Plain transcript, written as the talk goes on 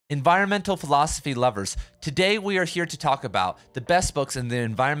Environmental philosophy lovers, today we are here to talk about the best books in the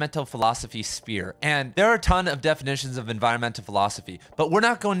environmental philosophy sphere. And there are a ton of definitions of environmental philosophy, but we're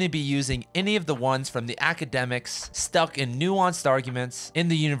not going to be using any of the ones from the academics stuck in nuanced arguments in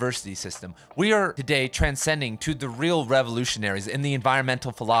the university system. We are today transcending to the real revolutionaries in the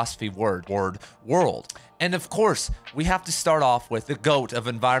environmental philosophy world. And of course, we have to start off with the GOAT of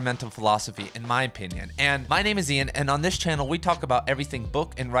environmental philosophy, in my opinion. And my name is Ian, and on this channel, we talk about everything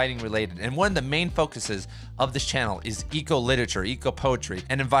book and writing related. And one of the main focuses of this channel is eco-literature, eco-poetry,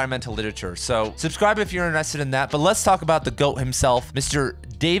 and environmental literature. So subscribe if you're interested in that. But let's talk about the GOAT himself, Mr.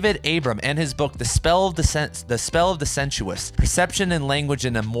 David Abram, and his book, The Spell of the Sensuous, Perception and Language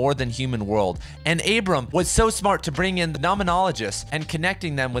in a More Than Human World. And Abram was so smart to bring in the phenomenologists and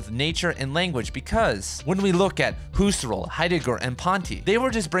connecting them with nature and language, because when we look at Husserl, Heidegger, and Ponty, they were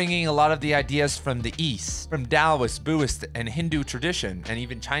just bringing a lot of the ideas from the East, from Taoist, Buddhist, and Hindu tradition, and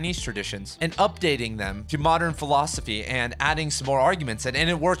even Chinese traditions, and updating them to modern philosophy and adding some more arguments. And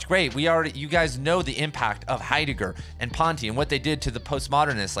it worked great. You guys know the impact of Heidegger and Ponty and what they did to the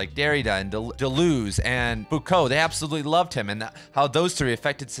postmodernists like Derrida and Deleuze and Foucault. They absolutely loved him and how those three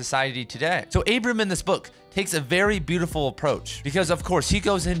affected society today. So Abram in this book takes a very beautiful approach because, of course, he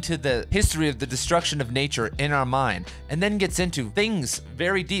goes into the history of the destruction of nature in our mind and then gets into things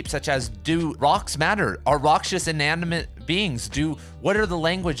very deep, such as, do rocks matter? Are rocks just inanimate beings? What are the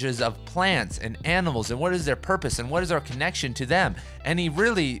languages of plants and animals, and what is their purpose, and what is our connection to them? And he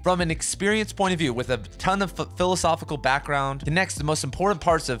really, from an experience point of view, with a ton of philosophical background, connects the most important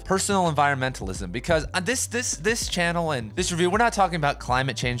parts of personal environmentalism. Because this channel and this review, we're not talking about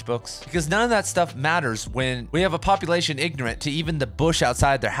climate change books, because none of that stuff matters when we have a population ignorant to even the bush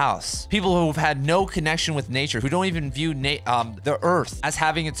outside their house. People who have had no connection with nature, who don't even view the earth as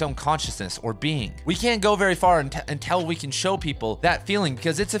having its own consciousness or being. We can't go very far until we can show people that feeling,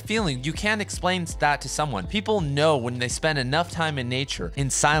 because it's a feeling. You can't explain that to someone. People know when they spend enough time in nature, in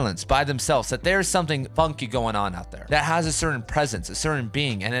silence, by themselves, that there's something funky going on out there that has a certain presence, a certain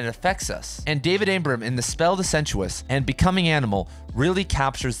being, and it affects us. And David Abram in The Spell of the Sensuous and Becoming Animal really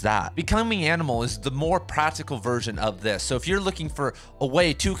captures that. Becoming Animal is the more practical version of this. So if you're looking for a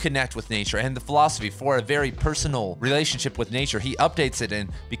way to connect with nature and the philosophy for a very personal relationship with nature, he updates it in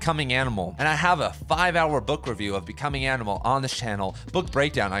Becoming Animal. And I have a 5-hour book review of Becoming Animal on this channel, book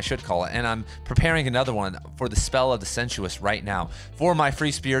breakdown I should call it, and I'm preparing another one for The Spell of the Sensuous right now for my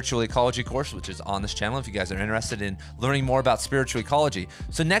free spiritual ecology course, which is on this channel if you guys are interested in learning more about spiritual ecology.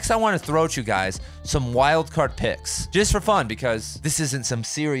 So next I want to throw at you guys some wildcard picks just for fun, because this isn't some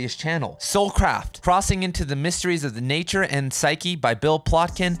serious channel. Soulcraft, Crossing into the Mysteries of the Nature and Psyche by Bill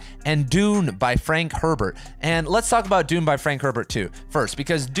Plotkin, and Dune by Frank Herbert. And let's talk about Dune by Frank Herbert too first,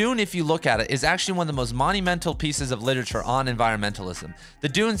 because Dune, if you look at it, is actually one of the most monumental pieces of literature on environmentalism. The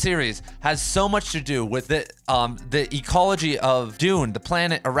Dune series has so much to do with the ecology of Dune, the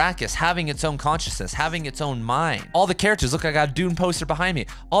planet Arrakis having its own consciousness, having its own mind. All the characters, look, I got a Dune poster behind me.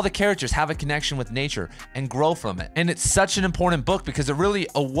 All the characters have a connection with nature and grow from it. And it's such an important book because it really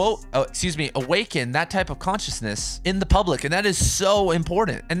awakened that type of consciousness in the public, and that is so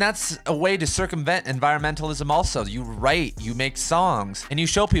important. And that's a way to circumvent environmentalism also. You write, you make songs, and you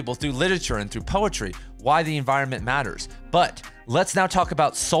show people through literature and through poetry why the environment matters. But let's now talk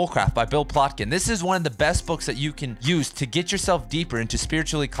about Soulcraft by Bill Plotkin. This is one of the best books that you can use to get yourself deeper into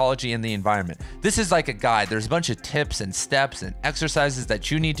spiritual ecology and the environment. This is like a guide. There's a bunch of tips and steps and exercises that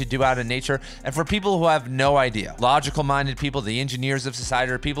you need to do out in nature. And for people who have no idea, logical-minded people, the engineers of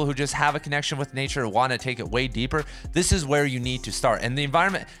society, or people who just have a connection with nature and want to take it way deeper, this is where you need to start. And the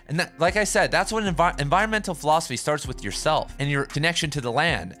environment, and that, like I said, that's what environmental philosophy starts with: yourself and your connection to the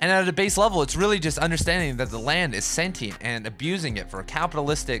land. And at a base level, it's really just understanding that the land is sentient, and abusing it for a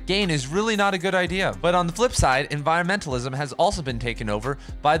capitalistic gain is really not a good idea. But on the flip side, environmentalism has also been taken over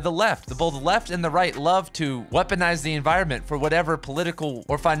by the left. Both the left and the right love to weaponize the environment for whatever political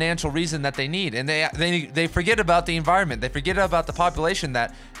or financial reason that they need. And they forget about the environment. They forget about the population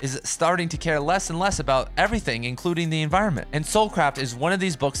that is starting to care less and less about everything, including the environment. And Soulcraft is one of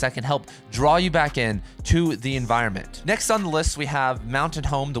these books that can help draw you back in to the environment. Next on the list, we have Mountain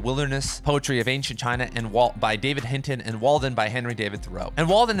Home, The Wilderness Poetry of Ancient China, and by David Hinton, and Walden by Henry David Thoreau. And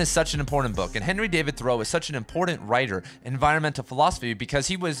Walden is such an important book, and Henry David Thoreau is such an important writer in environmental philosophy because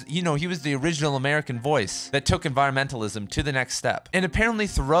he was the original American voice that took environmentalism to the next step. And apparently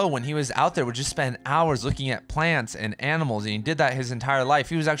Thoreau, when he was out there, would just spend hours looking at plants and animals, and he did that his entire life.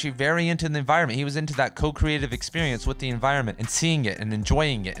 He was actually very into the environment. He was into that co-creative experience with the environment and seeing it and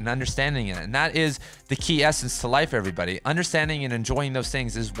enjoying it and understanding it. And that is the key essence to life, everybody. Understanding and enjoying those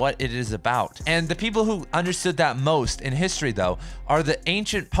things is what it is about. And the people who understood that most in history, poetry, though, are the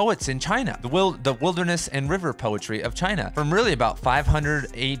ancient poets in China, the wilderness and river poetry of China, from really about 500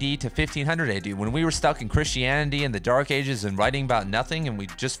 AD to 1500 AD, when we were stuck in Christianity in the Dark Ages and writing about nothing, and we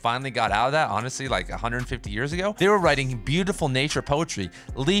just finally got out of that, honestly, like 150 years ago. They were writing beautiful nature poetry.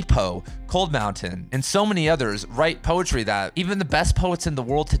 Li Po, Cold Mountain, and so many others write poetry that even the best poets in the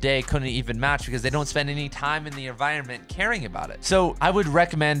world today couldn't even match, because they don't spend any time in the environment caring about it. So I would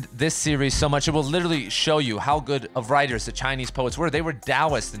recommend this series so much. It will literally show you how good of writers the Chinese poets were. They were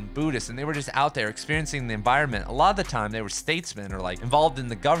Taoists and Buddhists, and they were just out there experiencing the environment. A lot of the time they were statesmen or like involved in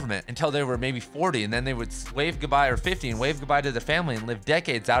the government until they were maybe 40, and then they would wave goodbye, or 50, and wave goodbye to their family and live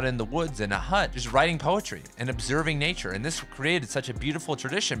decades out in the woods in a hut just writing poetry and observing nature. And this created such a beautiful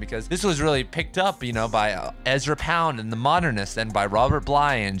tradition, because this was really picked up, you know, by Ezra Pound and the modernists, and by Robert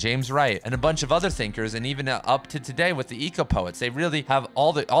Bly and James Wright and a bunch of other thinkers, and even up to today with the eco poets. They really have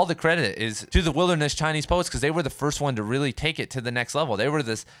all the credit is to the wilderness Chinese poets, because they were the first one to really take it to the next level. They were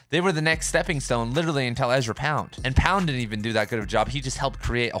the next stepping stone, literally, until Ezra Pound. And Pound didn't even do that good of a job. He just helped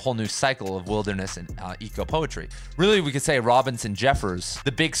create a whole new cycle of wilderness and eco poetry. Really, we could say Robinson Jeffers,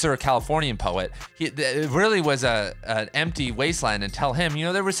 the Big Sur Californian poet, it really was an empty wasteland until him. You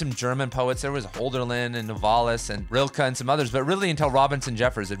know, there were some German poets. There was Holderlin and Novalis and Rilke and some others, but really until Robinson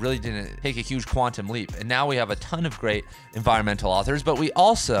Jeffers, it really didn't take a huge quantum leap. And now we have a ton of great environmental authors, but we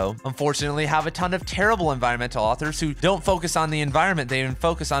also, unfortunately, have a ton of terrible environmental authors who don't focus on the environment. They even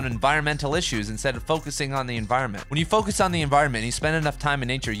focus on environmental issues instead of focusing on the environment. When you focus on the environment and you spend enough time in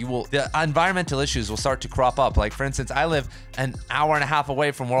nature, the environmental issues will start to crop up. Like, for instance, I live an hour and a half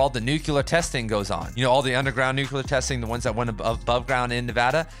away from where all the nuclear testing goes on. You know, all the underground nuclear testing, the ones that went above ground in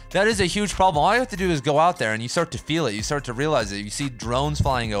Nevada. That is a huge problem. All you have to do is go out there and you start to feel it. You start to realize it. You see drones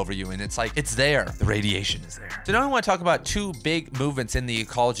flying over you, and it's like, it's there. The radiation is there. So now I want to talk about two big movements in the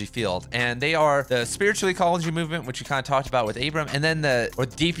ecology field, and they are the spiritual ecology movement, which we kind of talked about with Abram, and then the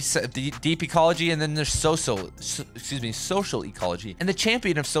deep ecology, and then there's social ecology. And the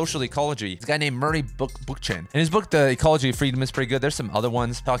champion of social ecology is a guy named Murray Bookchin. And his book, The Ecology of Freedom, is pretty good. There's some other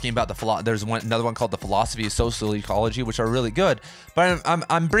ones talking about there's another one called The Philosophy of Social Ecology, which are really good. But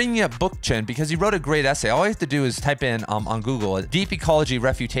I'm bringing up Bookchin because he wrote a great essay. All you have to do is type in on Google, Deep Ecology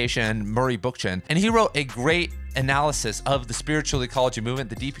Refutation, Murray Bookchin, and he wrote a great analysis of the spiritual ecology movement,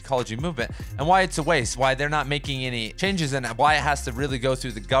 the deep ecology movement, and why it's a waste, why they're not making any changes, and why it has to really go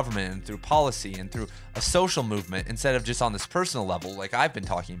through the government and through policy and through a social movement instead of just on this personal level like I've been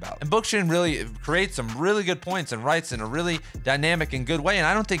talking about. And Bookchin really creates some really good points and writes in a really dynamic and good way, and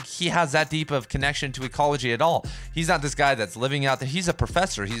I don't think he has that deep of connection to ecology at all. He's not this guy that's living out there. He's a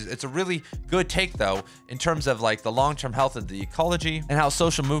professor. It's a really good take, though, in terms of like the long-term health of the ecology and how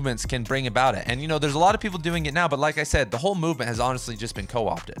social movements can bring about it. And you know, there's a lot of people doing it now, but like I said, the whole movement has honestly just been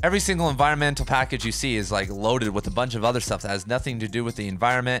co-opted. Every single environmental package you see is like loaded with a bunch of other stuff that has nothing to do with the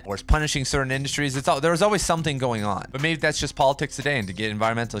environment, or is punishing certain industries. There's always something going on, but maybe that's just politics today, and to get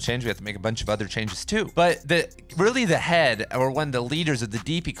environmental change we have to make a bunch of other changes too. But really the head, or one of the leaders of the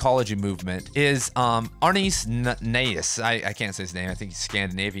deep ecology movement, is Arnis Naes. I can't say his name. I think he's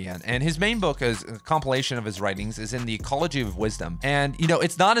Scandinavian, and his main book is a compilation of his writings, is in the Ecology of Wisdom. And you know,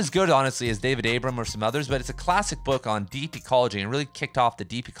 it's not as good honestly as David Abram or some others, but it's a classic book on deep ecology and really kicked off the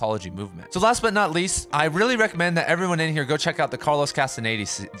deep ecology movement. So last but not least, I really recommend that everyone in here go check out the Carlos Castaneda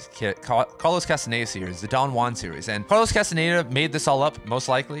series, the Don Juan series. And Carlos Castaneda made this all up, most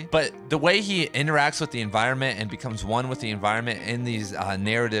likely, but the way he interacts with the environment and becomes one with the environment in these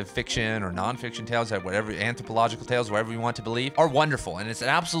narrative fiction or non-fiction tales, or whatever, anthropological tales, whatever you want to believe, are wonderful. And it's an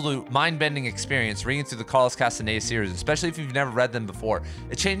absolute mind-bending experience reading through the Carlos Castaneda series, especially if you've never read them before.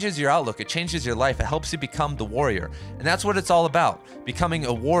 It changes your outlook. It changes your life. It helps you become the warrior. And that's what it's all about, becoming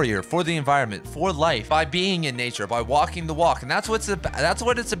a warrior for the environment, for life, by being in nature, by walking the walk. And that's what it's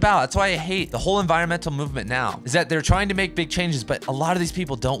about. That's why I hate the whole environmental movement now, is that they're trying to make big changes, but a lot of these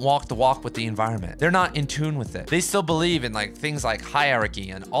people don't walk the walk with the environment. They're not in tune with it. They still believe in like things like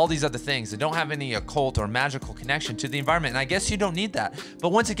hierarchy and all these other things that don't have any occult or magical connection to the environment. And I guess you don't need that. But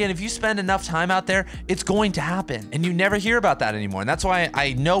once again, if you spend enough time out there, it's going to happen. And you never hear about that anymore. And that's why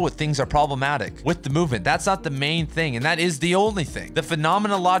I know what things are problematic with the movement. That's not the main thing, and that is the only thing. The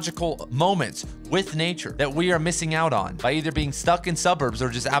phenomenological moments with nature that we are missing out on by either being stuck in suburbs or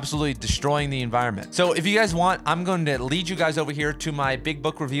just absolutely destroying the environment. So if you guys want, I'm going to lead you guys over here to my big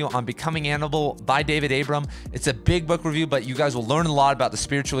book review on Becoming Animal by David Abram. It's a big book review, but you guys will learn a lot about the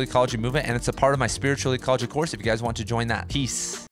spiritual ecology movement, and it's a part of my spiritual ecology course if you guys want to join that. Peace.